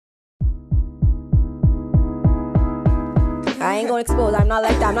I ain't gonna expose. I'm not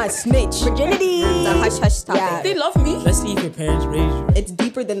like that. I'm not a snitch. Virginity. It's a hush topic. Yeah. They love me. Let's see if your parents raised you right. It's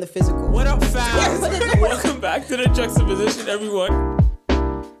deeper than the physical. What up, fam? Welcome back to the Juxtaposition, everyone.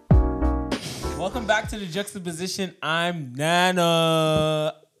 Welcome back to the Juxtaposition. I'm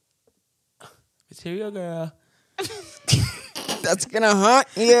Nana. Material girl. That's gonna haunt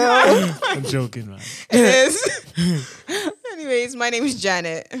you. I'm joking, man. It is. Anyways, my name is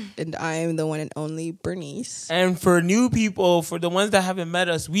Janet. And I am the one and only Bernice. And for new people, for the ones that haven't met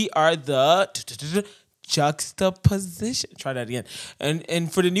us, we are the Juxtaposition. Try that again.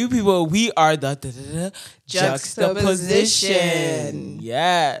 And for the new people, we are the Juxtaposition.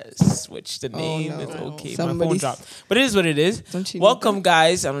 Yes. Switch the name. It's okay. My phone dropped. But it is what it is. Welcome,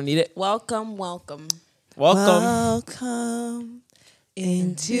 guys. I don't need it. Welcome. Welcome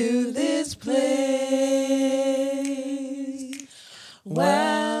into this place.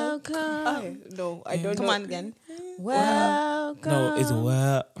 Welcome. No, I don't know. Come on again. Welcome. No, it's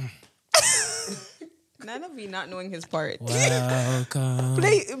well. None of you not knowing his part. Welcome.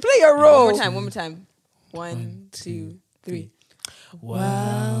 Play your role. One more time. One, two, three.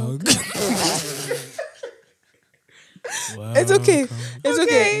 Welcome. It's okay. It's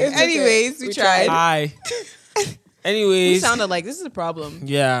okay. Anyways, we tried. Hi. We Anyways. sounded like this is a problem.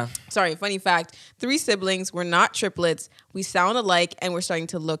 Yeah. Sorry, funny fact. 3 siblings. We're not triplets. We sound alike and we're starting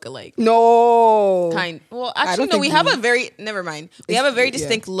to look alike. No. Well, actually, no. We have a very. Never mind. We have a very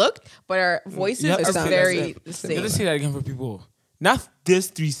distinct look, but our voices are very the You same. gotta say that again for people. Not this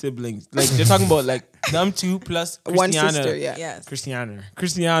 3 siblings. Like they're talking about like them 2 plus Christiana. One sister. Yeah. Yes.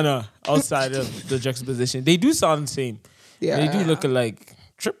 Christiana outside of the Juxtaposition. They do sound the same. Yeah. They do look like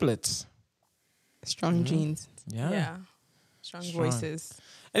triplets. Strong genes. Yeah. Strong voices.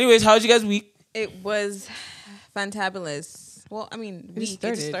 Anyways, how's you guys' week? It was fantabulous. Well, I mean,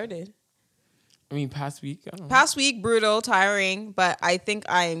 it started. I mean, past week. I don't know. Past week, brutal, tiring, but I think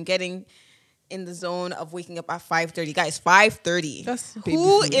I am getting in the zone of waking up at 5:30. Guys, 5:30. That's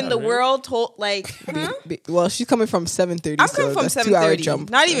who in the world told huh? Well, she's coming from 7:30. I'm coming from 7:30.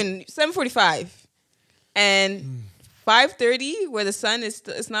 Jump. Not even 7:45. And 5:30, where the sun is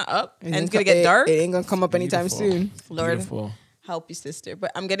it's not up and it's gonna get dark. It ain't gonna come up anytime soon. Lord, Beautiful. help you, sister.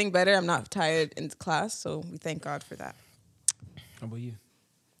 But I'm getting better. I'm not tired in class, so we thank God for that. How about you?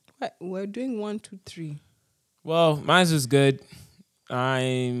 What? We're doing 1, 2, 3. Well, mine was good.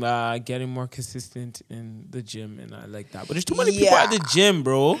 I'm getting more consistent in the gym, and I like that. But there's too many people at the gym,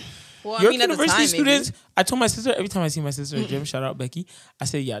 bro. Well, You're I mean, at the university time, students. maybe. I told my sister every time I see my sister in the gym, shout out Becky. I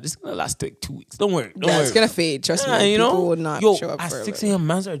say, yeah, this is gonna last like 2 weeks. Don't worry. It's gonna fade. Trust me. You People know, will not show up at for 6 a little. a.m.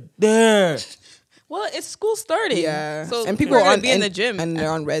 mans are there. Well, it's school starting. Yeah. So and people are are gonna on be in the gym and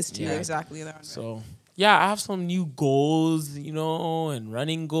they're on res too. Yeah, exactly. They're on res. So yeah, I have some new goals, you know, and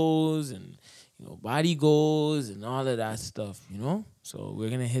running goals, and body goals, and all of that stuff, you know. So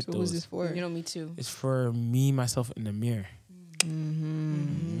we're gonna hit those. Who's this for? You know, me too. It's for me, myself, in the mirror. Yeah,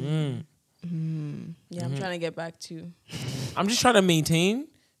 I'm trying to get back to. I'm just trying to maintain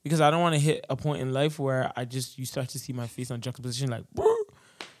because I don't want to hit a point in life where you start to see my face on Juxtaposition like,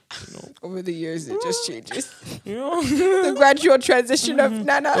 Over the years, it just changes. you know. The gradual transition of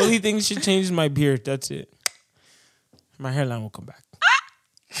Nana. The only thing should change is my beard. That's it. My hairline will come back.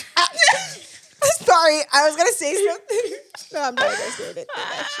 Sorry, I was gonna say something. No, I'm not gonna say anything.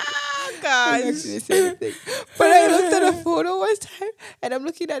 I'm actually say anything. But I looked at a photo one time, and I'm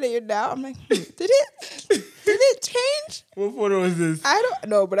looking at it now. I'm like, did it change? What photo is this? I don't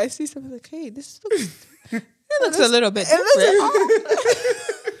know, but I see something like, hey, this looks. It looks a little bit different.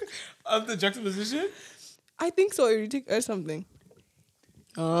 Of the Juxtaposition? I think so. You take or something.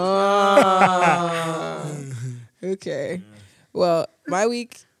 Okay. Well, my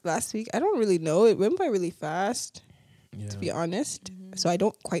week. Last week, I don't really know. It went by really fast, to be honest. So I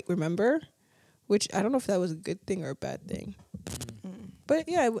don't quite remember, which I don't know if that was a good thing or a bad thing. But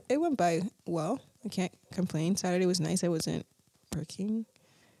yeah, it went by well. I can't complain. Saturday was nice. I wasn't working.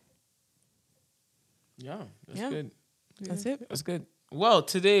 Yeah, that's good. That's it. That's good. Well,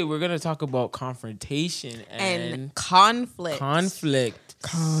 today we're going to talk about confrontation and conflict.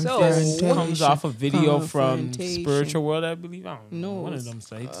 So, it comes off a video from Spiritual World, I believe. I don't know. One of them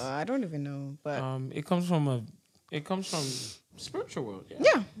sites. I don't even know, but it comes from Spiritual World.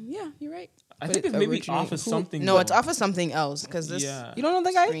 Yeah, you're right. I think it's maybe off of something. No, it's off of something else because this. Yeah. You don't know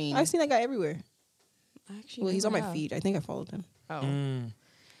that guy? Screen. I've seen that guy everywhere. Actually, Well, he's on my feed. I think I followed him. Oh,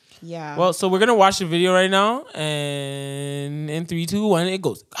 yeah. Well, so we're gonna watch the video right now, and in 3, 2, 1, it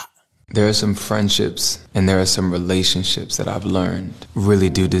goes. There are some friendships and there are some relationships that I've learned really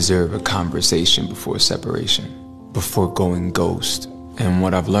do deserve a conversation before separation, before going ghost. And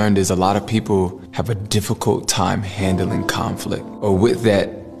what I've learned is a lot of people have a difficult time handling conflict, or with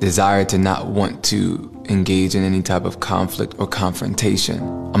that desire to not want to engage in any type of conflict or confrontation,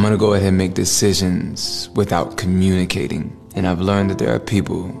 I'm gonna go ahead and make decisions without communicating. And I've learned that there are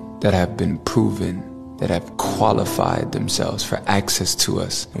people that have been proven, that have qualified themselves for access to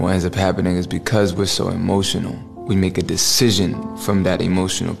us. And what ends up happening is because we're so emotional, we make a decision from that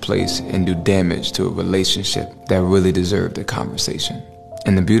emotional place and do damage to a relationship that really deserved a conversation.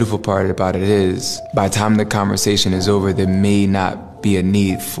 And the beautiful part about it is, by the time the conversation is over, there may not be a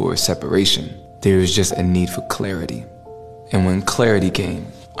need for separation. There is just a need for clarity. And when clarity came,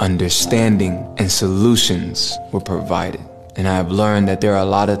 understanding and solutions were provided. And I've learned that there are a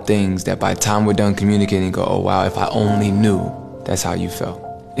lot of things that by the time we're done communicating, go, oh wow, if I only knew that's how you felt.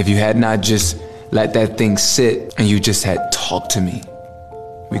 If you had not just let that thing sit and you just had talked to me,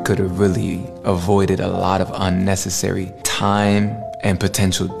 we could have really avoided a lot of unnecessary time and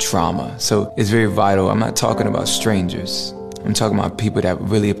potential drama. So it's very vital. I'm not talking about strangers. I'm talking about people that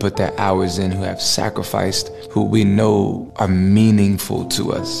really put their hours in, who have sacrificed, who we know are meaningful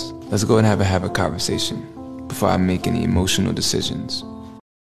to us. Let's go and have a conversation before I make any emotional decisions.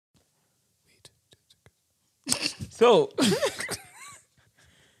 So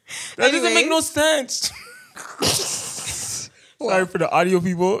that doesn't make no sense. Sorry for the audio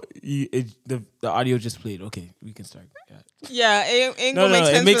people. The audio just played. Okay, we can start. Yeah, it ain't gonna make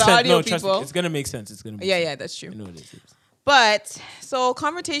sense it makes for the sense. audio No, trust me, people. it's gonna make sense. It's gonna. Make Yeah, sense. yeah, that's true. I know it is. But so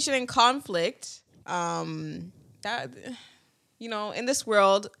confrontation and conflict, that in this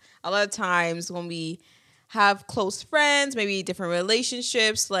world, a lot of times when we have close friends, maybe different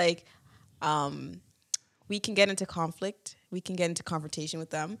relationships, like we can get into conflict. We can get into confrontation with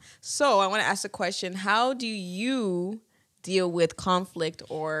them. So I want to ask the question: how do you deal with conflict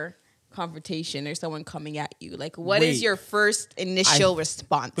or confrontation or someone coming at you? Like, what is your first initial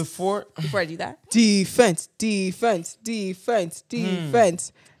response? Before I do that? Defense.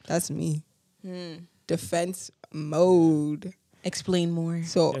 That's me. Defense mode. Explain more.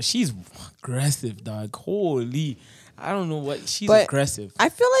 So Yeah, she's aggressive, dog. Holy, I don't know what she's but aggressive. I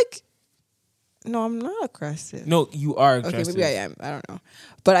feel like, no, I'm not aggressive. No, you are aggressive. Okay, maybe I am. I don't know.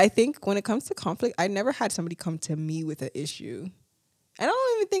 But I think when it comes to conflict, I never had somebody come to me with an issue. I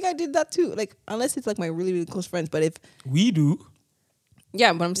don't even think I did that too. Like, unless it's like my really, really close friends. But if we do,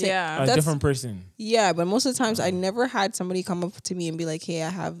 yeah, but I'm saying Yeah. a different person. Yeah, but most of the times I never had somebody come up to me and be like, "Hey,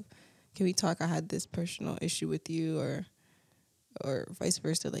 can we talk? I had this personal issue with you," or vice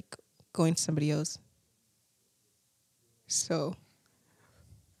versa, like going to somebody else. So,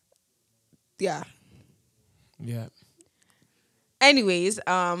 yeah. Yeah. Anyways,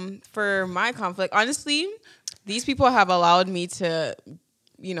 for my conflict, honestly, these people have allowed me to,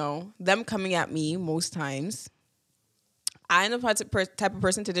 them coming at me most times. I'm the type of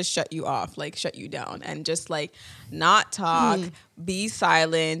person to just shut you off, like shut you down and just like not talk, be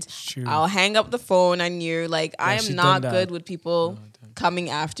silent. True. I'll hang up the phone on you. Like I she's am not done that. good with people coming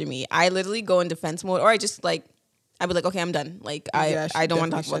after me. I literally go in defense mode, or I just like, I'd be like, okay, I'm done. Like Yeah, I she don't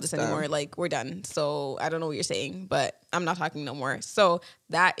want to definitely talk about this shuts down. anymore. Like we're done. So I don't know what you're saying, but I'm not talking no more. So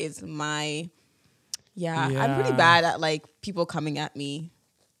that is my, I'm pretty Yeah. bad at like people coming at me.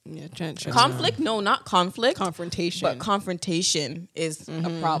 Yeah, Conflict? No, not conflict. confrontation. But confrontation is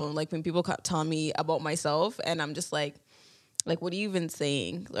a problem. Like when people tell me about myself and I'm just like, what are you even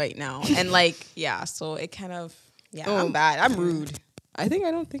saying right now? And like, so it kind of, I'm bad. I'm rude. I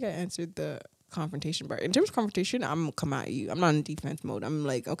don't think I answered the confrontation part. In terms of confrontation, I'm gonna come at you. I'm not in defense mode. I'm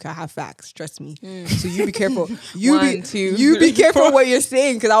like, okay, I have facts. Trust me. So you be careful. One, two, you be three, careful what you're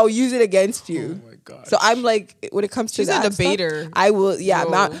saying because I'll use it against you. Oh my God. So I'm like, when it comes to She's a that debater. stuff, I will. Yeah.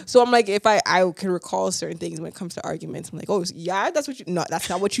 Whoa. So I'm like, if I can recall certain things when it comes to arguments, I'm like, oh yeah, that's what you. No, that's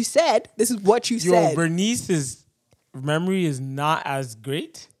not what you said. This is what you said. Bernice's memory is not as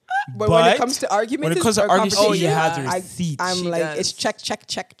great. But when it comes to arguments, when it comes to or arguments, conversation, you have the I- receipts. I'm She like, does. it's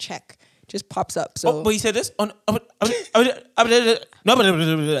check. Just pops up. So Oh, but you said this on. No,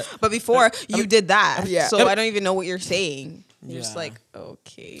 But before you did that. Yeah. So I don't even know what you're saying. You're just Yeah. like,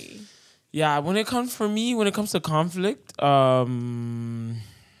 okay. Yeah, when it comes to conflict, how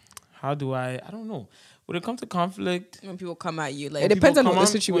do I don't know. When it comes to conflict, When people come at you, like It depends on people the when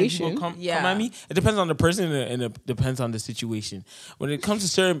situation. people come Yeah. at me. It depends on the person and it depends on the situation. When it comes to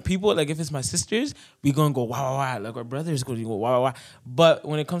certain people, like if it's my sisters, we gonna go wow. Like our brothers gonna go wow. But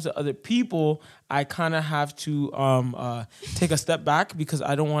when it comes to other people, I kind of have to take a step back because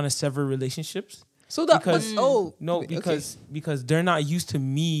I don't want to sever relationships. So that Because- was No, because they're not used to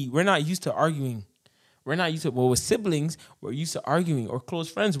me. We're not used to arguing. We're not used to. Well, with siblings, we're used to arguing, or close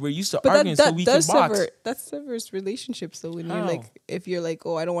friends, we're used to arguing, so we can box. That severs relationships. So when How? you're like, if you're like,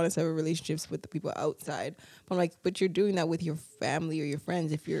 oh, I don't want to sever relationships with the people outside, I'm like, but you're doing that with your family or your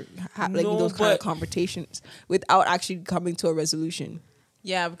friends. If you're like those kind of confrontations without actually coming to a resolution.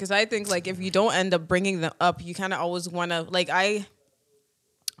 Yeah, because I think like if you don't end up bringing them up, you kind of always want to, like, I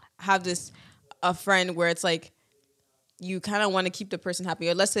have a friend where it's like, you kind of want to keep the person happy,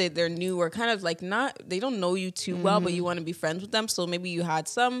 or let's say they're new or kind of like they don't know you too well, but you want to be friends with them. So maybe you had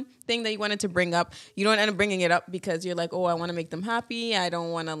something that you wanted to bring up. You don't end up bringing it up because you're like, oh, I want to make them happy. I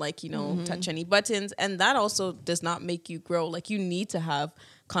don't want to like, touch any buttons. And that also does not make you grow. Like you need to have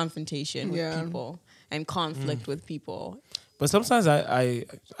confrontation with people and conflict with people. But sometimes I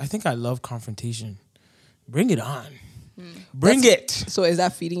think I love confrontation. Bring it on. Bring it. So is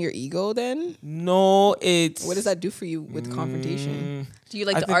that feeding your ego then? No, it's... What does that do for you with confrontation? Do you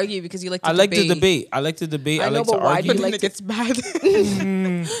like to argue because you like to I like to debate. I like to debate. I like to argue. Why do you like it gets bad.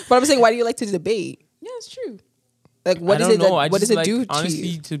 But I'm saying, why do you like to debate? Yeah, it's true. Like, what does it do honestly, to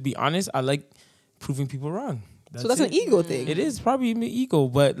you? to be honest, I like proving people wrong. So that's an ego thing. It is probably my ego,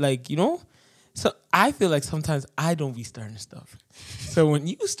 but like, so I feel like sometimes I don't be starting stuff. So when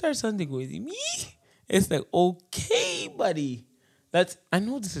you start something with me, it's like, okay, buddy. I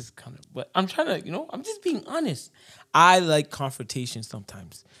know this is kind of, but I'm trying to, I'm just being honest. I like confrontation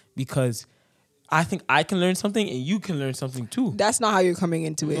sometimes because I think I can learn something and you can learn something too. That's not how you're coming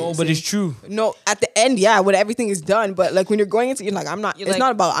into it. No, but it's true. No, at the end, yeah, when everything is done. But like when you're going into it, you're like, it's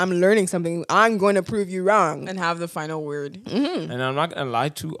not about I'm learning something. I'm going to prove you wrong. And have the final word. Mm-hmm. And I'm not going to lie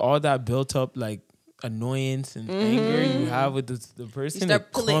to all that built up like annoyance and anger you have with the person. You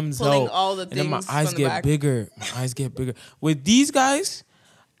start comes pulling out, all the and then my things eyes from the get back. bigger. My eyes get bigger. With these guys,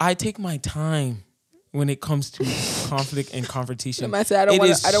 I take my time when it comes to conflict and confrontation. I said I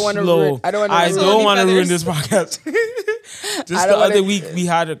don't want to ruin this podcast. Just the other week we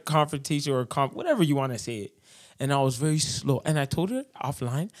had a confrontation or whatever you want to say it. And I was very slow. And I told her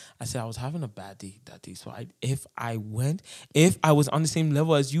offline, I said I was having a bad day that day. So if I was on the same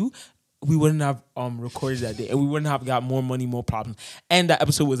level as you, we wouldn't have recorded that day, and we wouldn't have got more money, more problems. And that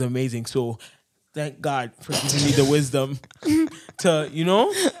episode was amazing. So thank God for giving me the wisdom to,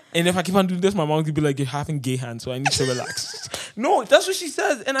 And if I keep on doing this, my mom could be like, you're having gay hands, so I need to relax. No, that's what she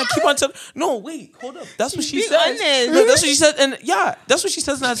says. And I keep on telling, no, wait, hold up. That's what she says. Honest. No, that's what she said. And yeah, that's what she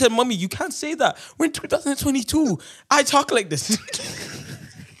says. And I said, Mommy, you can't say that. We're in 2022. I talk like this.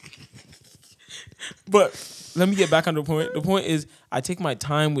 But let me get back on the point. The point is, I take my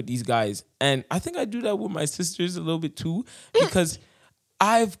time with these guys. And I think I do that with my sisters a little bit too. Because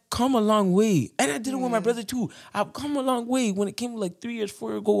I've come a long way. And I did it with my brother too. I've come a long way when it came like 3 years,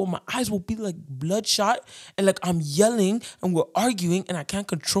 4 years ago, when my eyes will be like bloodshot. And like I'm yelling and we're arguing and I can't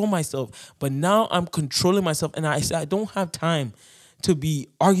control myself. But now I'm controlling myself. And I said, I don't have time to be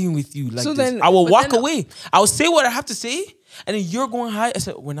arguing with you like this. I will walk away. I will say what I have to say. And then you're going high. I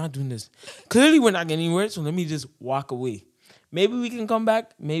said, we're not doing this. Clearly, we're not getting anywhere. So let me just walk away. Maybe we can come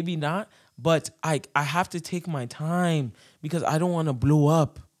back. Maybe not. But I have to take my time because I don't want to blow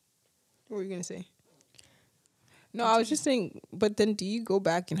up. What were you going to say? No, I was just saying, but then do you go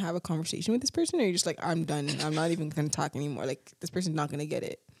back and have a conversation with this person? Or you're just like, I'm done. I'm not even going to talk anymore. Like, this person's not going to get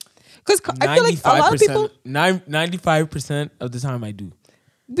it. Because I feel like a lot of people... 95% of the time I do.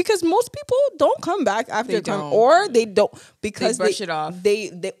 Because most people don't come back after a time, or they don't because they brush it off.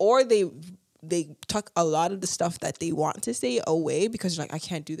 They tuck a lot of the stuff that they want to say away because like I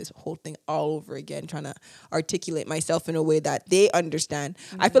can't do this whole thing all over again, trying to articulate myself in a way that they understand.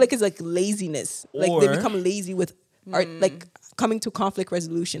 I feel like it's like laziness, like they become lazy with like coming to conflict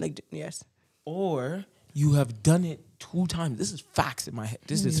resolution. Like yes, or you have done it 2 times. This is facts in my head.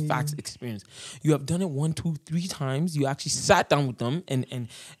 This is facts experience. You have done it 1, 2, 3 times. You actually sat down with them and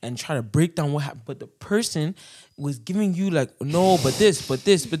try to break down what happened. But the person was giving you like, no, but this.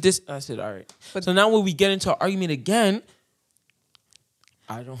 I said, all right. So now when we get into an argument again,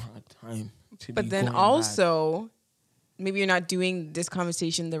 I don't have time to But then also, maybe you're not doing this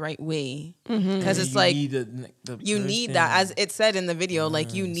conversation the right way. Because it's like, you need that. As it said in the video,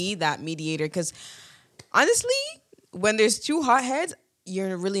 like you need that mediator. Because honestly, when there's 2 hotheads,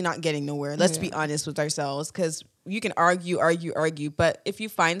 you're really not getting nowhere. Let's be honest with ourselves, because you can argue. But if you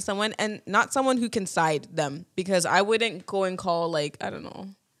find someone, and not someone who can side them, because I wouldn't go and call like, I don't know.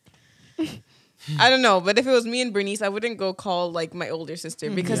 But if it was me and Bernice, I wouldn't go call like my older sister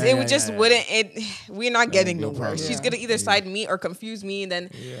because we're not getting nowhere. She's going to either side me or confuse me. And then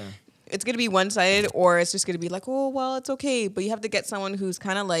it's going to be one-sided, or it's just going to be like, oh, well, it's okay. But you have to get someone who's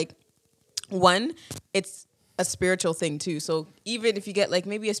kind of like, one, it's a spiritual thing too. So even if you get like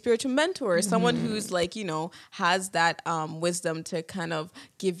maybe a spiritual mentor or someone who's like, you know, has that wisdom to kind of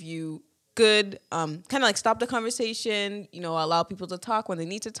give you good, kind of like stop the conversation, you know, allow people to talk when they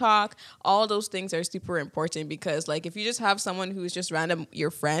need to talk. All those things are super important, because like if you just have someone who's just random, your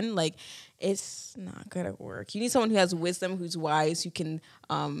friend, like it's not gonna work. You need someone who has wisdom, who's wise, who can,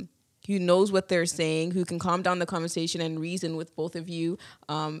 who knows what they're saying, who can calm down the conversation and reason with both of you,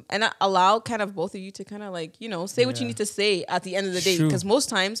 and allow kind of both of you to kind of like, you know, say what you need to say at the end of the day. Because most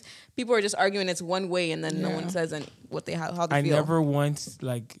times people are just arguing it's one way, and then no one says what they how they feel. I never once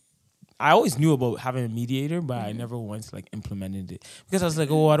like. I always knew about having a mediator, but I never once like implemented it, because I was like,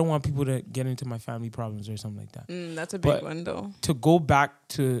 oh, I don't want people to get into my family problems or something like that. That's a big one though. To go back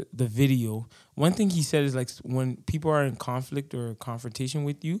to the video, one thing he said is like when people are in conflict or confrontation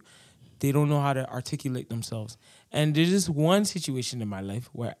with you, they don't know how to articulate themselves. And there's this one situation in my life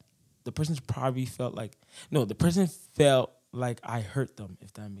where the person felt like I hurt them,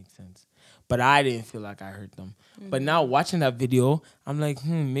 if that makes sense. But I didn't feel like I hurt them. But now watching that video, I'm like,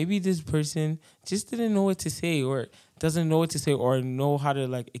 maybe this person just didn't know what to say, or doesn't know what to say, or know how to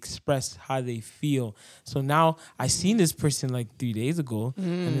like express how they feel. So now I seen this person like 3 days ago,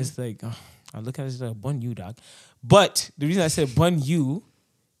 and it's like, I look at it as like, bun you, dog. But the reason I said bun you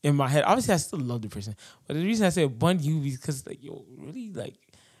in my head, obviously I still love the person, but the reason I said bun you is because like, yo, really like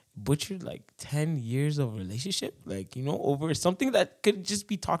butchered like 10 years of relationship, like, you know, over something that could just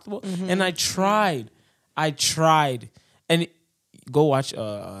be talked about. And I tried, and go watch.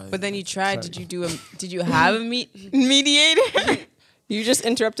 But then you tried. Did you have a mediator? You just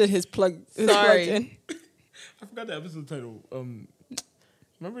interrupted his plug. Sorry. I forgot the episode title.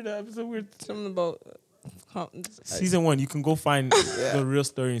 Remember that episode where Something about season 1? You can go find the real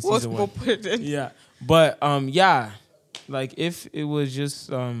story in season 1. We'll put it in. Yeah, but yeah. Like if it was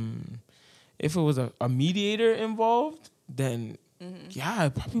just if it was a mediator involved, then yeah,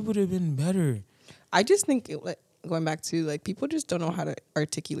 it probably would have been better. I just think going back to like people just don't know how to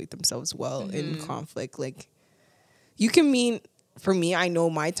articulate themselves well in conflict. Like you can mean, for me, I know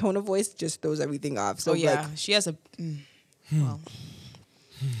my tone of voice just throws everything off. So like, she has a well.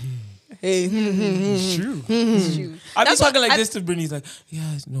 Hey, I've been talking like this to Bernice, like,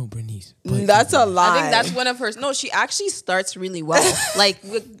 no, Bernice. That's a lie. I think that's one of her. No, she actually starts really well. Like,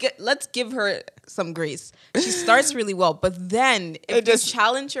 let's give her some grace. She starts really well, but then if you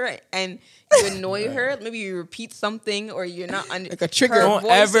challenge her and you annoy her, maybe you repeat something, or you're not like a trigger. Don't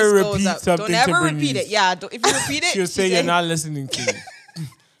ever repeat something. Don't ever to repeat it. Yeah, if you repeat it, she'll say you're not listening to me.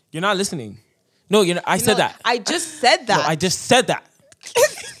 You're not listening. No, you're not. I said that. I just said that. No, I just said that.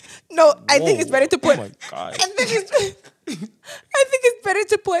 No, I think it's better to put. Oh my God. I think it's better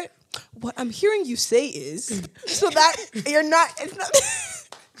to put. What I'm hearing you say is, so that you're not. It's not.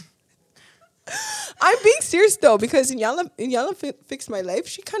 I'm being serious though, because in Yala Fix My Life,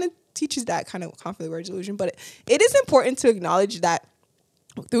 she kind of teaches that kind of conflict resolution. But it is important to acknowledge that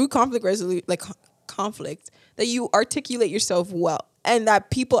through conflict that you articulate yourself well, and that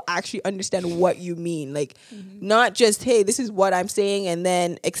people actually understand what you mean. Like, not just, hey, this is what I'm saying, and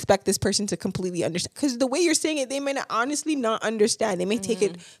then expect this person to completely understand. Because the way you're saying it, they may honestly not understand. They may take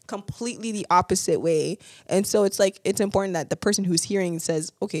it completely the opposite way. And so it's like, it's important that the person who's hearing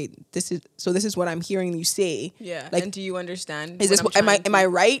says, okay, this is what I'm hearing you say. Yeah. Like, and do you understand? Is this am I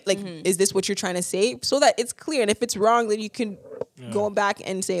right? Like, is this what you're trying to say? So that it's clear. And if it's wrong, then you can go back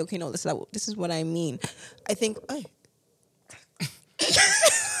and say, okay, no, this is what I mean. I think.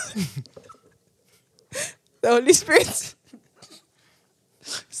 The Holy Spirit.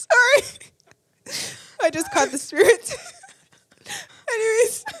 Sorry. I just caught the Spirit.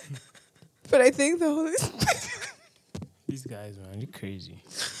 Anyways. But I think the Holy Spirit. These guys, man, you're crazy.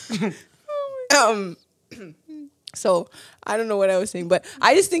 So I don't know what I was saying, but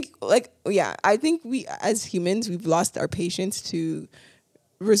I just think I think we as humans, we've lost our patience to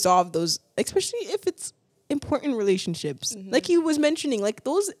resolve those, especially if it's important relationships. Like he was mentioning, like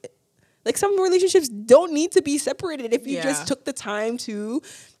those, like some relationships don't need to be separated if you just took the time to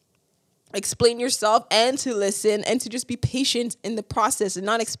explain yourself and to listen and to just be patient in the process and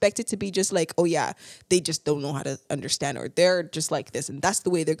not expect it to be just like, oh yeah, they just don't know how to understand, or they're just like this and that's the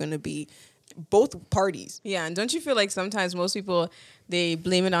way they're going to be, both parties. Yeah. And don't you feel like sometimes most people, they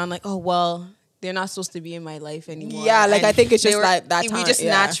blame it on like, oh, well, they're not supposed to be in my life anymore. Yeah, like, and I think it's just that time. We just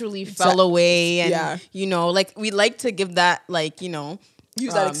naturally fell away. And, you know, like, we like to give that, like, you know,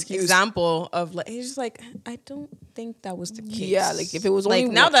 use that example of, like, it's just like, I don't think that was the case. Yeah, like, if it was only...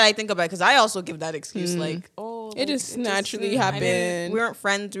 Like, now that I think about it, because I also give that excuse, like, oh... It just naturally happened. We weren't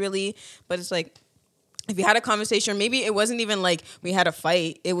friends, really. But it's like, if you had a conversation, maybe it wasn't even like we had a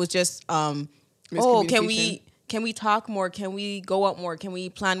fight. It was just, oh, can we... can we talk more? Can we go out more? Can we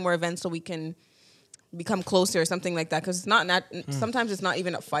plan more events so we can become closer or something like that? Because it's not sometimes it's not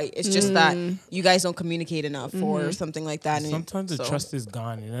even a fight. It's just that you guys don't communicate enough or something like that. Sometimes the trust is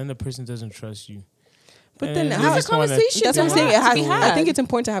gone, and then the person doesn't trust you. But then how is conversation? That's what I'm saying. I think it's it's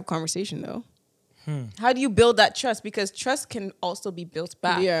important to have conversation though. how do you build that trust? Because trust can also be built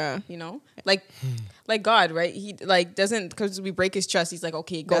back. Yeah. You know, like God, right? He like doesn't, because we break his trust. He's like,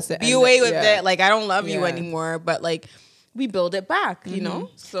 okay, go That's the be end away of- with yeah. it. Like I don't love you Yeah. anymore. But like we build it back. You know.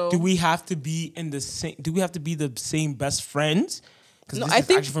 So Do we have to be in the same? Do we have to be the same best friends? 'Cause No, this I is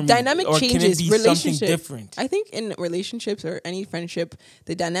think actually for me, dynamic or can it changes. be something Relationship different? I think in relationships or any friendship,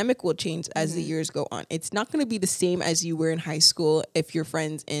 the dynamic will change as the years go on. It's not going to be the same as you were in high school. If you're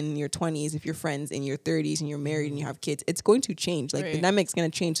friends in your 20s, if you're friends in your 30s, and you're married and you have kids, it's going to change. Like Right. the dynamic's going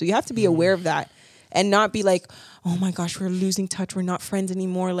to change. So you have to be aware of that. And not be like, oh my gosh, we're losing touch. We're not friends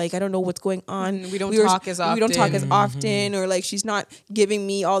anymore. Like, I don't know what's going on. We don't talk as We don't talk as often. often. Or like, she's not giving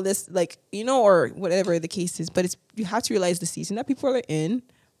me all this, like, you know, or whatever the case is. But it's you have to realize the season that people are in,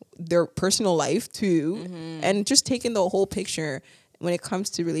 their personal life too. And just taking the whole picture when it comes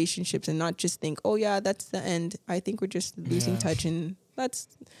to relationships and not just think, oh yeah, that's the end. I think we're just losing touch and that's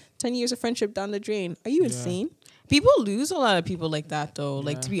 10 years of friendship down the drain. Are you insane? people lose a lot of people like that though.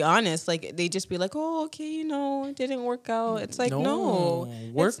 Like to be honest, like they just be like, oh, okay, you know, it didn't work out. It's like no,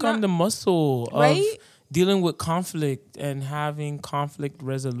 work it's on not- the muscle Right? of dealing with conflict and having conflict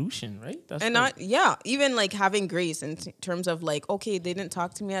resolution, right? That's and like, even like having grace in terms of like, okay, they didn't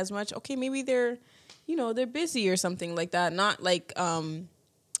talk to me as much. Okay, maybe they're, you know, they're busy or something like that. Not like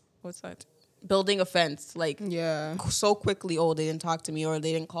what's that? Building a fence like so quickly. Oh, they didn't talk to me, or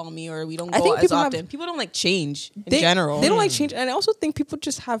they didn't call me, or we don't go as often. People don't like change in general. They don't like change, and I also think people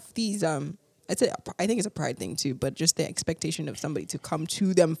just have these. I think it's a pride thing too, but just the expectation of somebody to come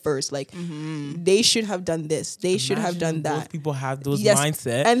to them first. Like they should have done this. They should have done Both that. people have those Yes,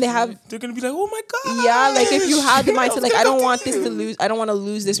 mindset, and they have. they're gonna be like, "Oh my god!" Yeah, like if you have the mindset, like I don't want this you. to lose. I don't want to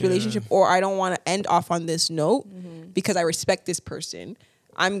lose this relationship, or I don't want to end off on this note because I respect this person.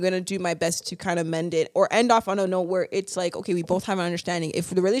 I'm going to do my best to kind of mend it or end off on a note where it's like, okay, we both have an understanding. If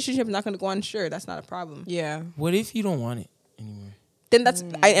the relationship is not going to go on, sure, that's not a problem. Yeah. What if you don't want it anymore? Then that's,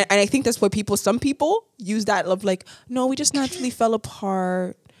 I think that's what some people use that of like, no, we just naturally fell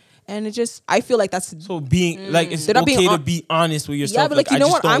apart. And it just, I feel like that's. So being like, it's They're not being okay to be honest with yourself. Yeah, but like, you I know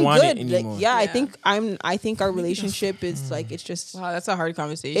just what? don't I'm want good. it anymore. Like, I think our relationship is like, it's just. Wow, that's a hard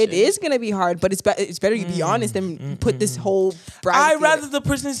conversation. It is gonna be hard, but it's better you be honest than put this whole. I'd rather the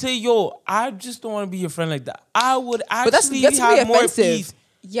person say, "Yo, I just don't want to be your friend like that." I would that's actually really have more offensive. peace.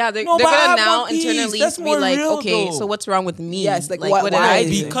 Yeah, they're No, but I gonna have now more peace. internally That's be more like, real, okay, though. so what's wrong with me? Yes, like, what did I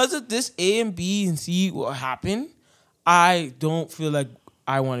do? Because of this A and B and C what happened, I don't feel like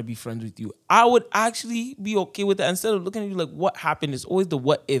I want to be friends with you. I would actually be okay with that instead of looking at you like what happened. It's always the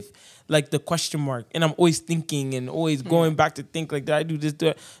what if, like the question mark, and I'm always thinking and always going back to think like, did I do this?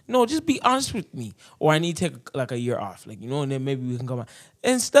 Did I? No, just be honest with me, or I need to take like a year off, like, you know, and then maybe we can come back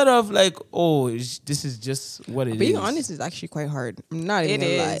instead of like, oh, this is just what it is. Being honest is actually quite hard. I'm not even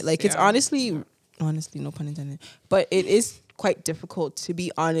gonna lie. is, Like it's yeah. honestly, no pun intended, but it is quite difficult to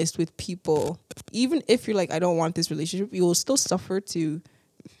be honest with people. Even if you're like, I don't want this relationship, you will still suffer to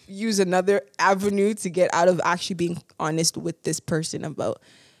use another avenue to get out of actually being honest with this person about,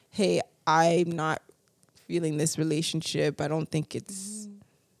 hey, I'm not feeling this relationship. I don't think it's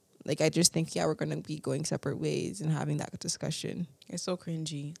like, I just think, we're going to be going separate ways and having that discussion. It's so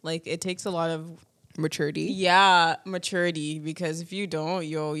cringy. Like it takes a lot of Maturity. maturity, because if you don't,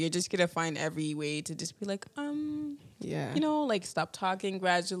 you're just gonna find every way to just be like, Yeah. you know, like stop talking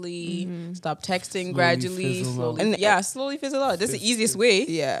gradually, stop texting Slowly slowly, fizzle out. slowly fizzle out. That's the easiest way.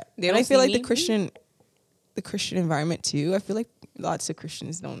 Yeah. They And don't I feel see like me. the Christian environment too, I feel like lots of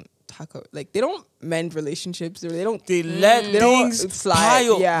Christians don't talk about, like they don't mend relationships, or they don't They let they don't things slide.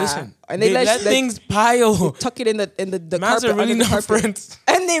 pile. Yeah. Listen, And they they let let things pile. tuck it in the Mans carpet, are really under the not carpet. friends.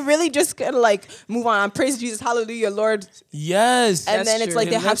 And they really just kind of like move on. Praise Jesus, hallelujah, Lord. Yes. And That's then it's true. like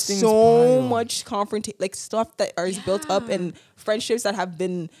They they let have things so pile. much confrontation, like stuff that is built up, and friendships that have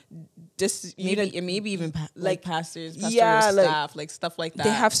been just Maybe even like, pastors, yeah, like, staff, like stuff like that. they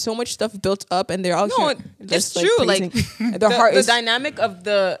have so much stuff built up, and they're all No, here it's just, true. Like praising. Their heart the is dynamic of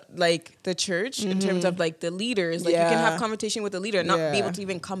the church in terms of like the leaders. Like you can have Yeah. conversation with the leader and not be Yeah. able to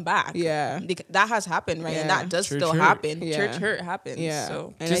even come back. Yeah. That has happened, right? And Yeah. that does Church still hurt. happen. Yeah. Church hurt happens. Yeah.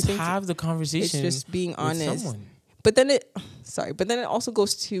 So And Just I think have the conversation. it's just being with honest. someone. But then it also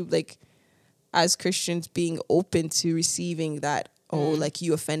goes to like, as Christians being open to receiving that, oh, like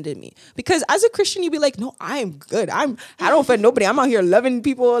you offended me. Because as a Christian, you'd be like, no, I'm good. I don't offend nobody. I'm out here loving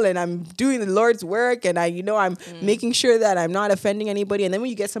people and I'm doing the Lord's work and I'm making sure that I'm not offending anybody. And then when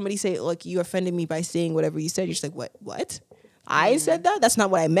you get somebody say, look, you offended me by saying whatever you said, you're just like, what? I said that? That's not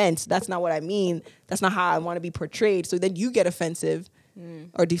what I meant. That's not what I mean. That's not how I want to be portrayed. So then you get offensive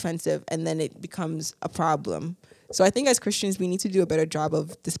or defensive, and then it becomes a problem. So I think as Christians, we need to do a better job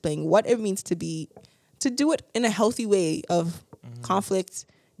of displaying what it means to do it in a healthy way of conflict,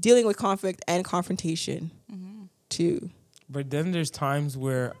 dealing with conflict and confrontation too. But then there's times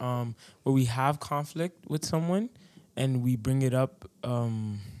where we have conflict with someone and we bring it up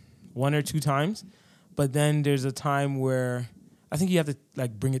 1 or 2 times. But then there's a time where I think you have to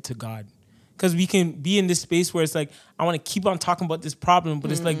like bring it to God. Because we can be in this space where it's like, I want to keep on talking about this problem,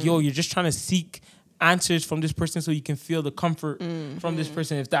 but it's like, yo, you're just trying to seek answers from this person so you can feel the comfort from this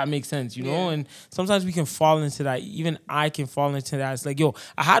person, if that makes sense, you know? And sometimes we can fall into that. Even I can fall into that. It's like, yo,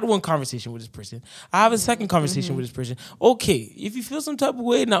 I had one conversation with this person. I have a second conversation with this person. Okay, if you feel some type of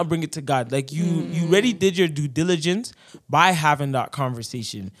way, now bring it to God. Like you already did your due diligence by having that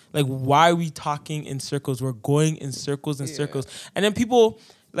conversation. Like, why are we talking in circles? We're going in circles and circles. And then people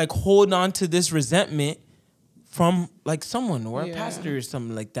like hold on to this resentment from like someone or a pastor or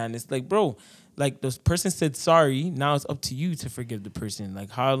something like that. And it's like, bro, like the person said sorry, now it's up to you to forgive the person. Like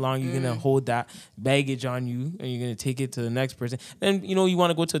how long you gonna hold that baggage on you and you're gonna take it to the next person? Then you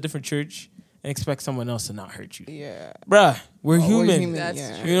want to go to a different church and expect someone else to not hurt you. Yeah. Bruh, we're human.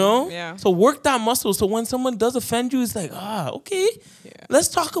 That's true. You know? Yeah. So work that muscle. So when someone does offend you, it's like, okay, let's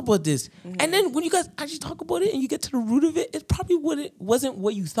talk about this. And then when you guys actually talk about it and you get to the root of it, it probably wasn't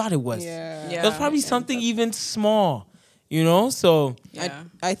what you thought it was. It was probably something even small. You know, so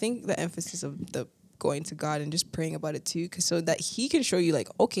I think the emphasis of the going to God and just praying about it too, because so that He can show you like,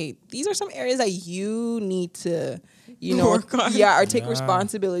 okay, these are some areas that you need to, work on. Or take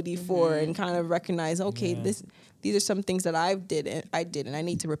responsibility for, and kind of recognize, okay, these are some things that I did and I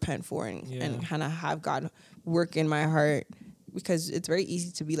need to repent for, and kind of have God work in my heart. Because it's very easy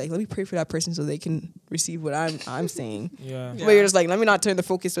to be like, let me pray for that person so they can receive what I'm saying. But you're just like, let me not turn the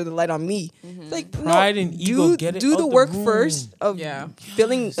focus or the light on me. It's like pride and ego. Get it do out the work room. first of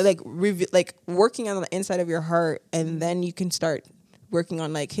feeling like working on the inside of your heart, and then you can start working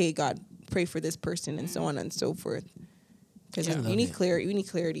on like, hey God, pray for this person, and so on and so forth. Because we need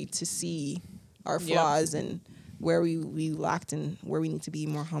clarity to see our flaws and where we lacked and where we need to be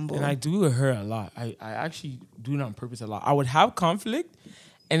more humble. And I do with her a lot. I actually do it on purpose a lot. I would have conflict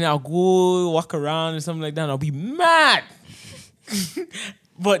and I'll go walk around or something like that and I'll be mad.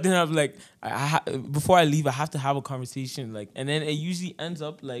 But then I'm like, before I leave, I have to have a conversation. Like, and then it usually ends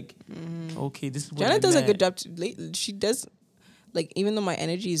up like, okay, this is what Janet does a good job. She does, like, even though my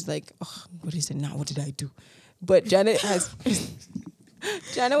energy is like, oh, what is it now? What did I do? But Janet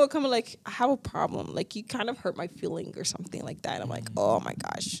will come and like, I have a problem. Like, you kind of hurt my feeling or something like that. And I'm like, oh my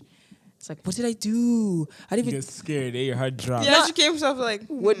gosh. It's like, what did I do? I didn't even get scared. Your heart drops. Yeah, she came herself like,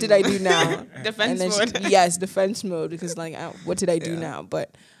 what did I do now? Defense mode. Defense mode. Because like, what did I do now?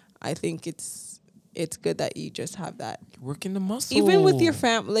 But I think it's good that you just have that. Working the muscle. Even with your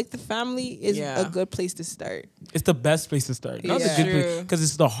family, like the family is a good place to start. It's the best place to start. Not the good place, because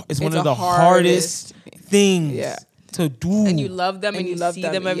it's one of the hardest things. Yeah. To do, and you love them and you see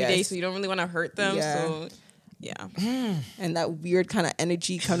them every day, so you don't really want to hurt them. So and that weird kind of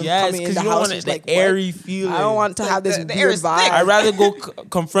energy coming in the house is like airy feeling. I don't want to have this weird vibe. I'd rather go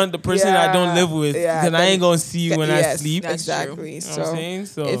confront the person I don't live with, because I ain't gonna see you when I sleep. Exactly.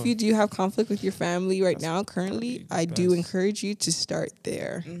 So if you do have conflict with your family right now, currently, I do encourage you to start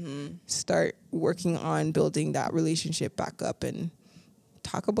there. Start working on building that relationship back up and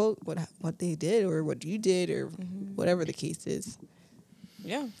talk about what they did or what you did or whatever the case is.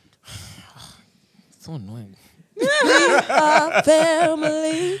 Yeah. So annoying. We are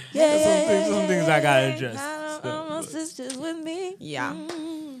family. Some things I gotta address. My sisters with me. Yeah.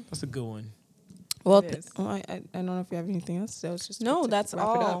 That's a good one. Well, I don't know if you have anything else. So it's just that's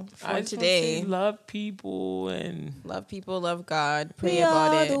all for today. Love people, love God. Pray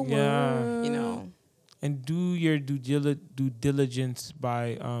about it. Yeah. You know. And do your due diligence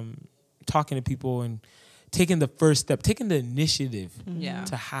by talking to people and taking the first step, taking the initiative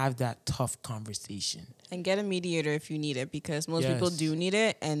to have that tough conversation. And get a mediator if you need it, because most people do need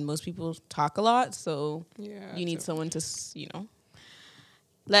it, and most people talk a lot. So you need someone to,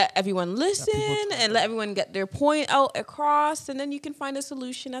 let everyone listen and let everyone get their point out across, and then you can find a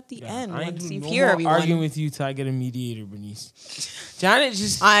solution at the end. I ain't doing no more arguing with you till I get a mediator, Bernice.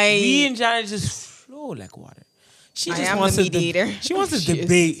 Me and Janet just flow like water. She just wants the mediator. She wants to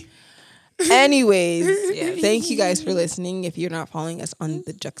debate. Anyways, thank you guys for listening. If you're not following us on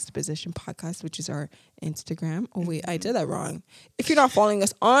the Juxtaposition podcast, which is our Instagram. Oh, wait, I did that wrong. If you're not following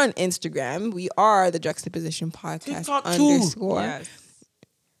us on Instagram, we are the Juxtaposition podcast TikTok _ Yes.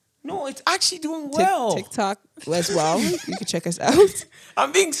 No, it's actually doing well. TikTok as well. You can check us out.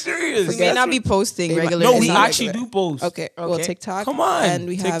 I'm being serious. We may not be posting regularly. No, we not actually regular. do post. Okay, well, TikTok. Come on. And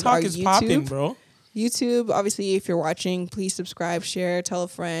we have TikTok our is YouTube. popping, bro. YouTube, obviously, if you're watching, please subscribe, share, tell a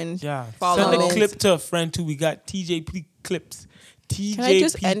friend. Yeah. Follow. Send a Comments. clip to a friend too. We got TJP clips. TJP Can I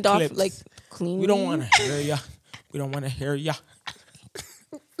just end clips. off like cleanly? We don't want to hear ya. We don't want to hear ya.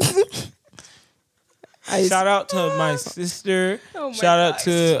 Shout out to my sister. Oh my Shout out gosh.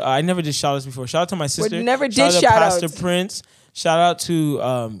 to I never did shout outs before. Shout out to my sister. never did shout out to shout Pastor outs. Prince. Shout out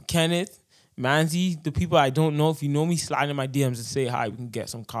to Kenneth, Manzi, the people I don't know. If you know me, slide in my DMs and say hi. We can get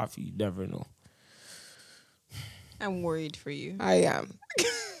some coffee. You never know. I'm worried for you. I am.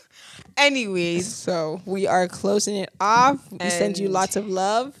 Anyways, So we are closing it off. We send you And- lots of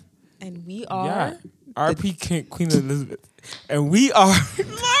love. and we are. Yeah. RP Queen Elizabeth. And we are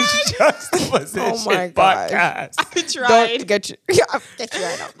Juxtaposition Oh my gosh. Podcast. I tried. Don't get you. Yeah, get you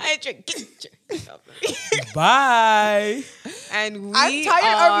right on. I tried. Bye. And we I'm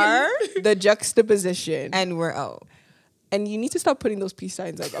tired are. of the juxtaposition. And we're out. And you need to stop putting those peace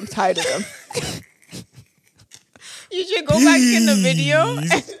signs up. I'm tired of them. You should go back in the video.